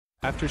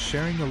after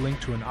sharing a link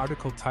to an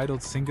article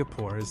titled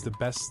Singapore is the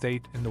best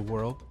state in the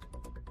world?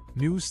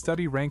 New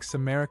study ranks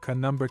America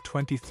number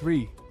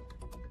 23.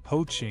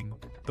 Ching,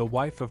 the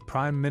wife of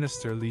Prime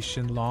Minister Lee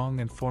Hsien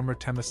Loong and former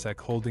Temasek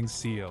Holdings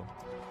CEO,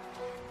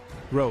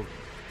 wrote,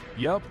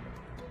 "Yup.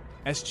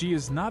 SG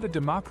is not a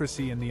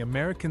democracy in the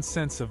American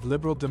sense of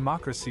liberal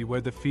democracy where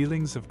the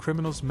feelings of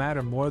criminals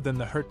matter more than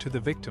the hurt to the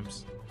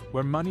victims,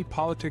 where money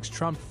politics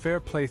trump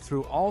fair play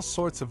through all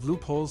sorts of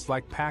loopholes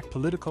like PAC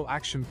Political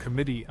Action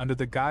Committee under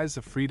the guise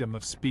of freedom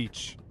of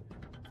speech,"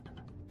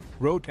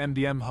 wrote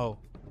MDM Ho.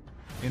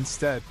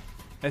 Instead,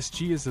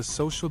 SG is a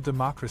social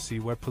democracy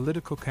where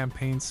political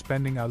campaign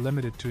spending are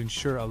limited to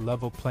ensure a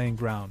level playing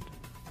ground.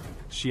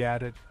 She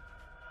added,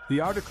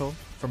 the article,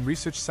 from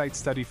research site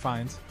Study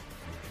Finds,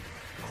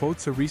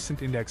 quotes a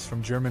recent index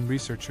from German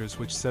researchers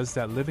which says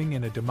that living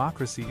in a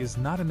democracy is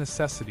not a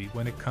necessity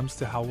when it comes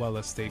to how well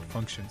a state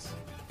functions.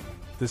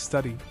 The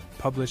study,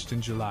 published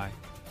in July,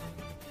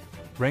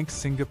 ranks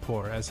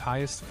Singapore as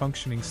highest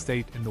functioning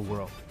state in the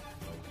world.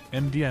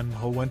 MDM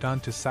Ho went on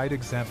to cite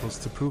examples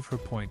to prove her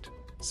point,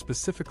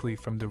 specifically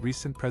from the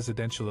recent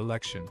presidential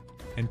election,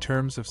 in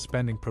terms of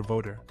spending per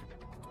voter.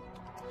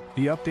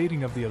 The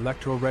updating of the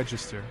electoral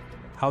register,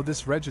 how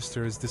this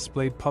register is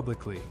displayed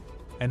publicly,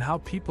 and how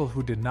people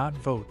who did not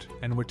vote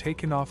and were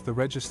taken off the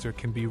register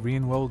can be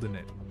re-enrolled in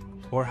it,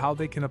 or how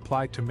they can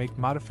apply to make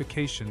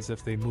modifications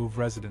if they move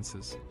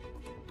residences,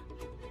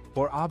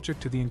 or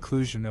object to the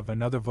inclusion of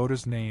another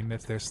voter's name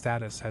if their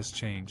status has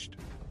changed.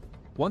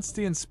 Once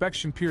the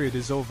inspection period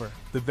is over,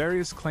 the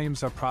various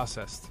claims are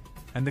processed,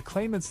 and the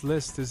claimants'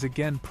 list is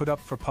again put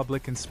up for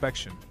public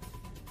inspection,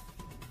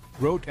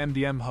 wrote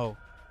MDM Ho.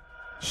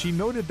 She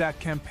noted that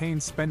campaign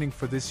spending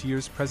for this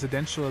year's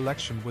presidential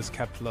election was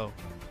kept low.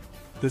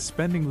 The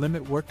spending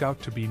limit worked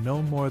out to be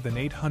no more than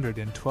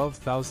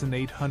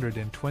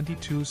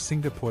 812,822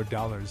 Singapore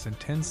dollars and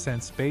 10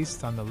 cents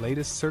based on the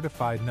latest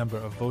certified number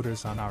of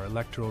voters on our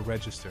electoral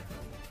register.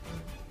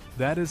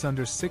 That is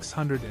under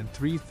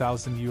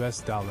 603,000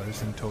 US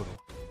dollars in total.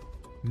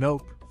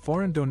 Nope,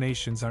 foreign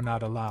donations are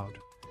not allowed,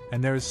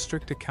 and there is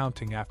strict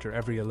accounting after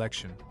every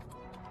election.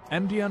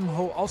 MDM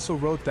Ho also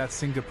wrote that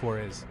Singapore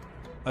is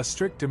a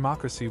strict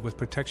democracy with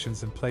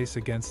protections in place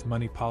against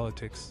money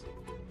politics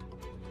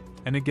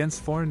and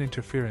against foreign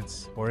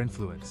interference or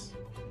influence.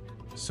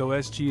 So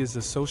SG is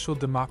a social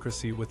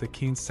democracy with a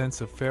keen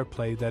sense of fair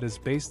play that is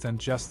based on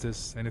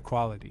justice and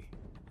equality,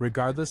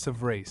 regardless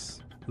of race,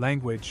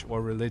 language,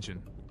 or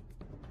religion,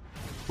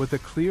 with a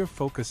clear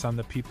focus on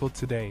the people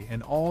today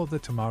and all the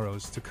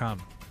tomorrows to come.